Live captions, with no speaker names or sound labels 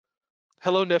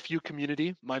Hello, Nephew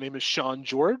community. My name is Sean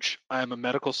George. I am a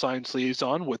medical science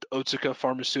liaison with Otsuka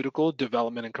Pharmaceutical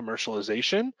Development and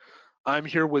Commercialization. I'm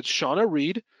here with Shauna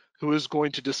Reed, who is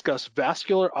going to discuss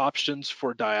vascular options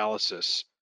for dialysis.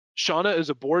 Shauna is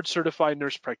a board certified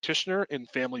nurse practitioner in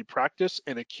family practice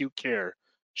and acute care.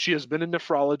 She has been in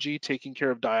nephrology taking care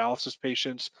of dialysis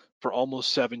patients for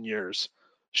almost 7 years.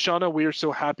 Shauna, we are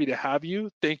so happy to have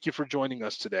you. Thank you for joining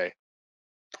us today.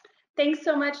 Thanks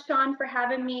so much, Sean, for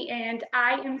having me. And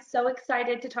I am so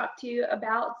excited to talk to you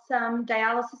about some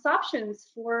dialysis options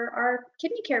for our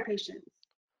kidney care patients.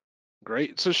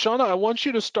 Great. So, Shauna, I want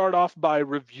you to start off by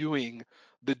reviewing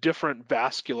the different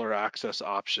vascular access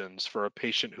options for a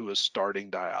patient who is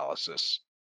starting dialysis.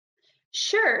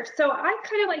 Sure. So I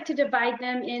kind of like to divide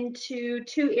them into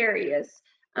two areas.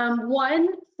 One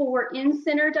for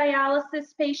in-center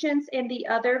dialysis patients and the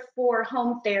other for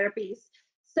home therapies.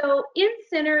 So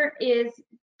in-center is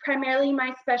primarily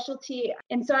my specialty,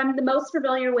 and so I'm the most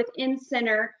familiar with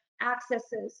in-center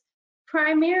accesses.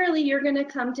 Primarily, you're going to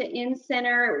come to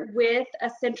in-center with a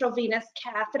central venous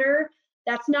catheter.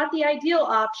 That's not the ideal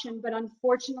option, but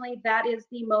unfortunately, that is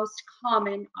the most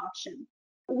common option.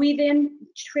 We then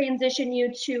transition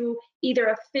you to either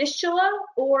a fistula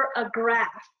or a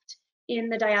graft in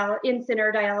the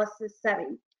in-center dialysis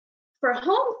setting. For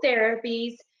home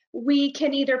therapies, we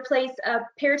can either place a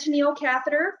peritoneal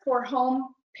catheter for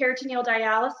home peritoneal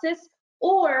dialysis,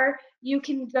 or you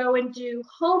can go and do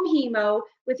home hemo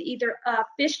with either a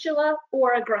fistula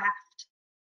or a graft.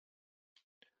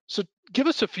 So, give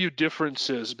us a few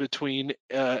differences between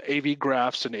AV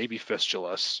grafts and AV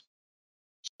fistulas.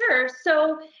 Sure.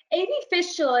 So AV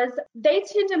fistulas, they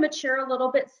tend to mature a little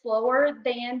bit slower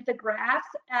than the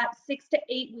grafts at 6 to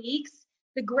 8 weeks.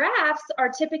 The grafts are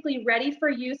typically ready for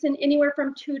use in anywhere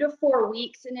from 2 to 4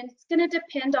 weeks, and it's going to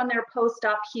depend on their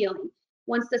post-op healing.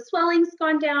 Once the swelling's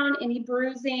gone down, any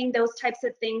bruising, those types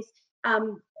of things,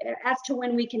 as to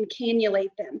when we can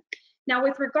cannulate them. Now,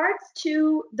 with regards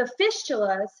to the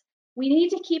fistulas, we need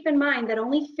to keep in mind that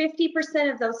only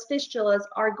 50% of those fistulas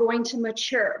are going to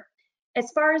mature.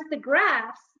 As far as the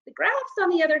grafts on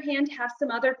the other hand have some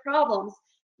other problems.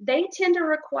 They tend to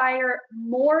require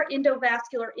more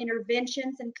endovascular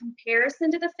interventions in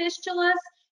comparison to the fistulas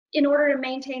in order to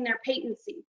maintain their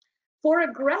patency. For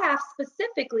a graft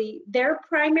specifically, their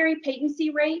primary patency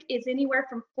rate is anywhere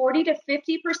from 40 to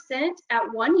 50%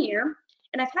 at 1 year.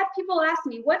 And I've had people ask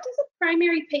me, what does a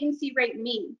primary patency rate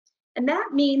mean? And that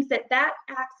means that that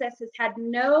access has had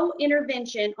no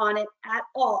intervention on it at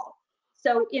all.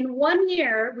 So in 1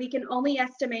 year, we can only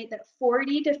estimate that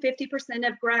 40 to 50%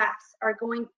 of grafts are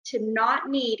going to not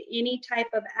need any type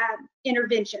of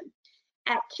intervention.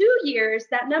 At 2 years,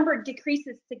 that number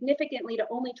decreases significantly to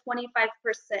only 25%.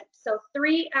 So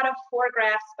 3 out of 4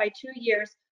 grafts by 2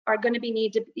 years are going to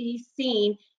need to be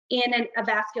seen in a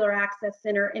vascular access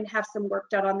center and have some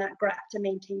work done on that graft to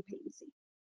maintain patency.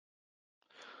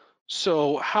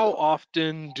 So, how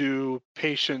often do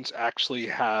patients actually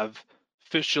have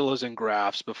fistulas and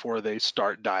grafts before they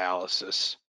start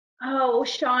dialysis? Oh,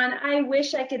 Sean, I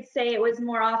wish I could say it was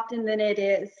more often than it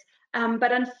is.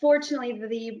 But unfortunately,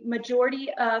 the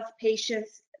majority of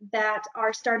patients that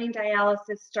are starting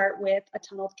dialysis start with a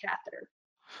tunneled catheter.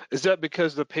 Is that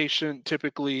because the patient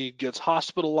typically gets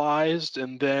hospitalized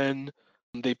and then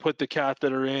they put the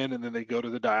catheter in and then they go to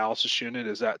the dialysis unit?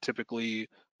 Is that typically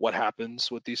what happens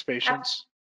with these patients?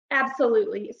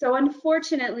 Absolutely. So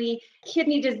unfortunately,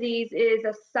 kidney disease is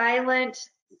a silent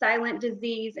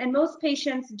disease, and most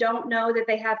patients don't know that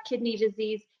they have kidney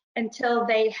disease until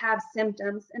they have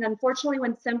symptoms. And unfortunately,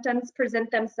 when symptoms present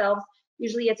themselves,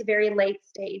 usually it's a very late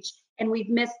stage, and we've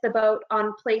missed the boat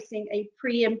on placing a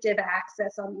preemptive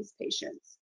access on these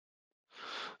patients.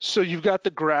 So you've got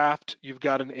the graft, you've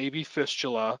got an AV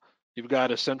fistula, you've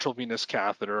got a central venous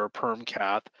catheter or perm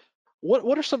cath.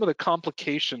 What are some of the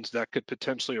complications that could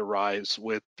potentially arise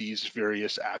with these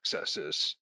various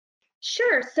accesses?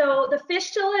 Sure. So the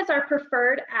fistula is our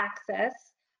preferred access.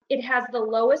 It has the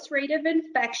lowest rate of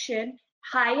infection,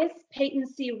 highest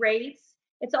patency rates.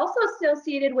 It's also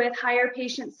associated with higher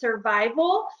patient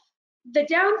survival. The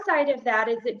downside of that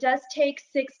is it does take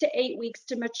 6 to 8 weeks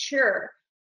to mature.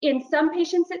 In some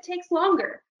patients, it takes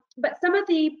longer. But some of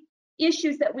the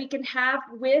issues that we can have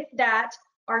with that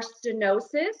are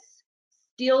stenosis,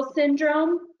 Steele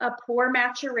syndrome, a poor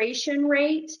maturation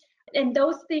rate, and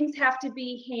those things have to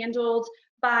be handled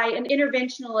by an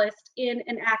interventionalist in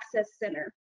an access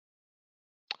center.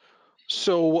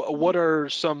 So what are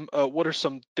some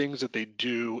things that they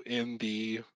do in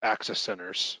the access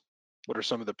centers? What are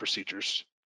some of the procedures?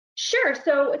 Sure.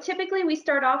 So typically we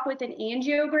start off with an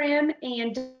angiogram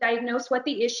and diagnose what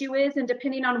the issue is. And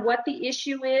depending on what the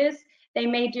issue is, they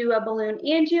may do a balloon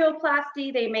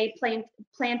angioplasty, they may plant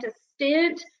a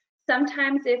stent.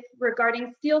 Sometimes, if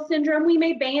regarding Steele syndrome, we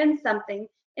may ban something.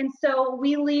 And so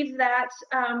we leave that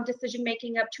decision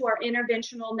making up to our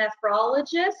interventional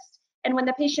nephrologist. And when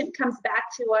the patient comes back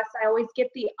to us, I always get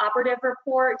the operative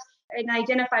report and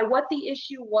identify what the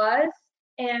issue was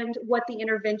and what the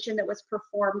intervention that was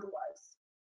performed was.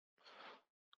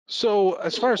 So,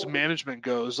 as far as management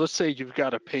goes, let's say you've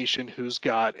got a patient who's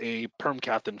got a perm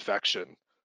cath infection.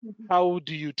 Mhm. How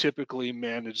do you typically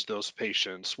manage those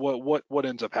patients? What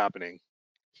ends up happening?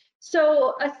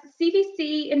 So a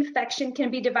CVC infection can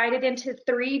be divided into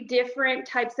three different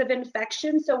types of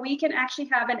infections. So we can actually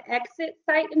have an exit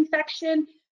site infection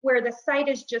where the site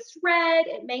is just red.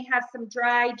 It may have some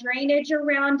dry drainage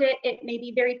around it. It may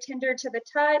be very tender to the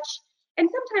touch. And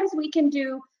sometimes we can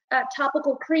do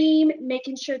topical cream,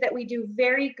 making sure that we do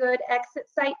very good exit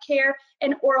site care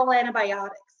and oral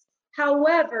antibiotics.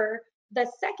 However,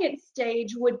 the second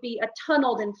stage would be a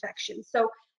tunneled infection. So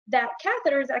that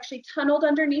catheter is actually tunneled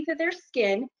underneath of their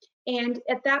skin. And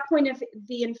at that point, if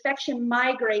the infection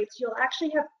migrates, you'll actually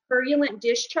have purulent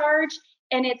discharge,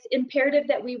 and it's imperative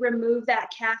that we remove that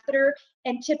catheter.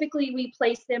 And typically, we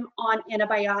place them on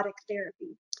antibiotic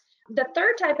therapy. The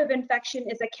third type of infection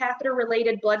is a catheter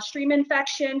related bloodstream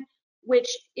infection, which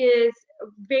is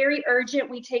very urgent.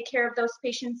 We take care of those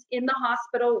patients in the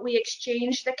hospital. We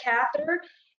exchange the catheter,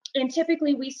 and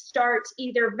typically we start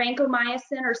either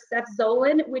vancomycin or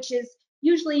cefzolin, which is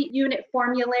usually unit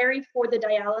formulary for the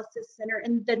dialysis center,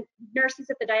 and the nurses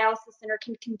at the dialysis center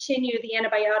can continue the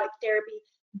antibiotic therapy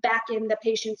back in the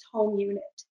patient's home unit.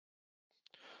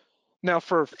 Now,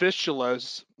 for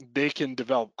fistulas, they can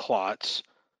develop clots.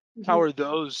 Mhm. How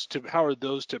are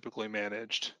those typically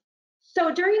managed?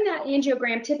 So during that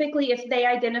angiogram, typically if they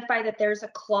identify that there's a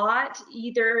clot,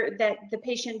 either that the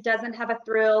patient doesn't have a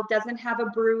thrill, doesn't have a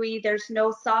bruit, there's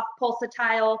no soft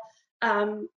pulsatile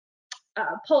um,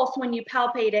 pulse when you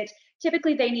palpate it,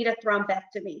 typically they need a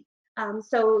thrombectomy.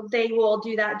 So they will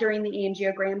do that during the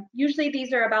angiogram. Usually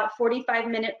these are about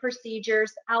 45-minute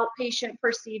procedures, outpatient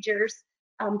procedures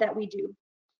that we do.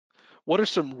 What are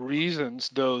some reasons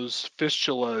those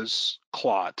fistulas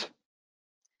clot?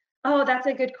 Oh, that's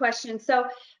a good question. So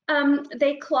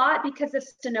they clot because of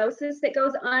stenosis that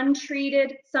goes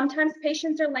untreated. Sometimes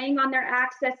patients are laying on their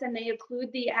access and they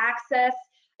occlude the access.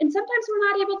 And sometimes we're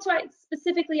not able to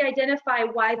specifically identify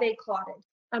why they clotted.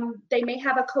 They may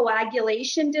have a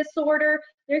coagulation disorder.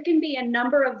 There can be a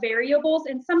number of variables,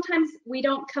 and sometimes we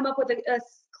don't come up with a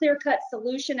clear-cut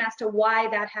solution as to why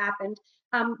that happened.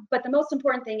 But the most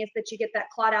important thing is that you get that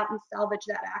clot out and salvage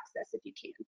that access if you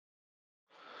can.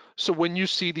 So when you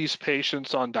see these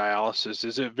patients on dialysis,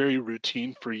 is it very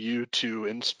routine for you to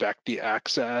inspect the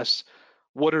access?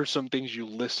 What are some things you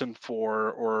listen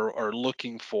for or are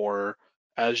looking for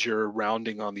as you're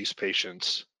rounding on these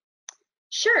patients?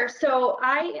 Sure. So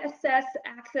I assess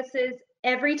accesses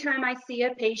every time I see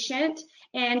a patient.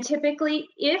 And typically,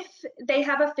 if they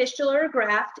have a fistula or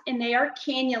graft and they are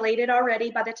cannulated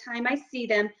already by the time I see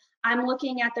them, I'm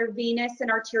looking at their venous and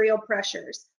arterial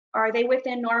pressures. Are they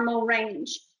within normal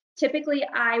range? Typically,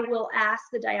 I will ask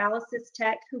the dialysis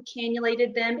tech who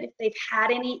cannulated them if they've had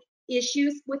any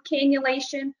issues with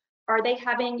cannulation. Are they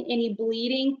having any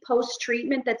bleeding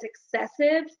post-treatment that's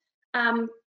excessive? Um,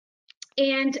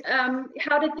 and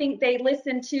how did they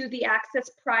listen to the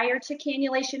access prior to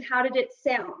cannulation? How did it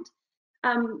sound?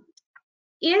 Um,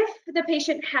 if the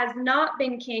patient has not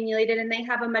been cannulated and they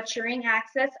have a maturing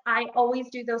access, I always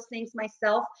do those things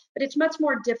myself, but it's much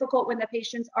more difficult when the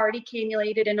patient's already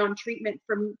cannulated and on treatment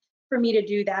for me to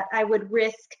do that. I would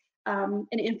risk an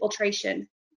infiltration.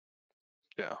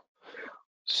 Yeah.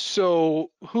 So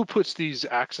who puts these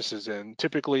accesses in?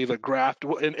 Typically the graft,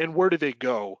 and where do they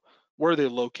go? Where are they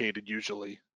located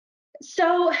usually?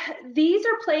 So these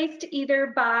are placed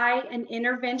either by an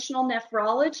interventional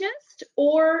nephrologist,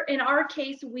 or in our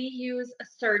case, we use a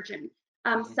surgeon.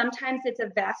 Mhm. Sometimes it's a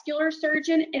vascular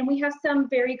surgeon, and we have some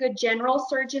very good general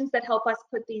surgeons that help us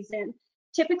put these in.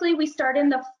 Typically, we start in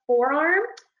the forearm,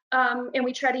 and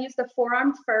we try to use the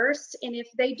forearm first. And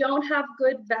if they don't have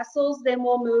good vessels, then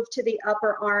we'll move to the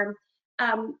upper arm.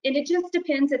 And it just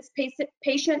depends. It's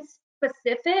patient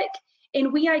specific,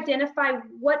 and we identify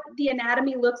what the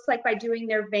anatomy looks like by doing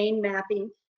their vein mapping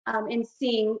and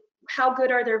seeing how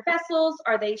good are their vessels,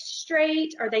 are they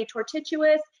straight, are they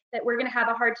tortuous, that we're going to have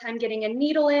a hard time getting a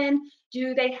needle in,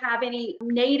 do they have any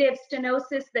native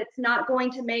stenosis that's not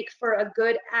going to make for a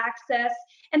good access,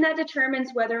 and that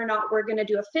determines whether or not we're going to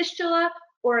do a fistula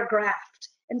or a graft.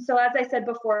 And so, as I said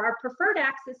before, our preferred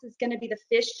access is going to be the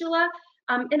fistula,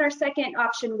 and our second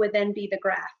option would then be the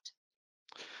graft.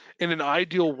 In an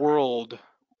ideal world,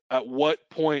 at what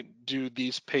point should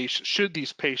these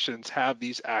patients have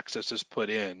these accesses put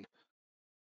in?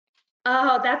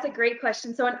 Oh, that's a great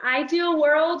question. So, in ideal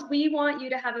world, we want you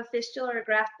to have a fistula or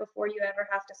graft before you ever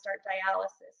have to start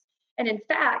dialysis. And in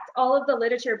fact, all of the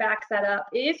literature backs that up.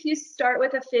 If you start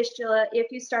with a fistula,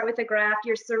 if you start with a graft,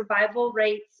 your survival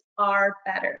rates are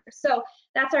better. So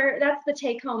that's the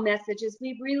take-home message: is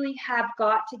we really have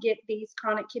got to get these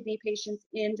chronic kidney patients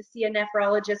in to see a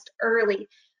nephrologist early,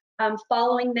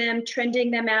 following them, trending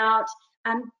them out.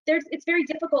 It's very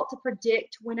difficult to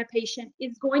predict when a patient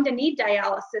is going to need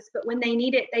dialysis, but when they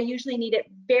need it, they usually need it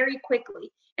very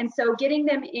quickly. And so getting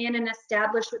them in and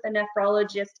established with a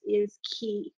nephrologist is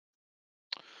key.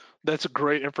 That's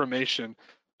great information.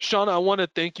 Shauna, I want to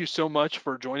thank you so much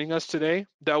for joining us today.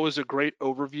 That was a great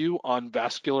overview on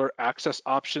vascular access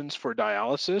options for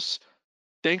dialysis.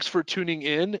 Thanks for tuning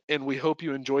in, and we hope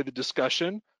you enjoy the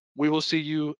discussion. We will see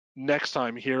you next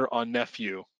time here on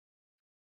Nephew.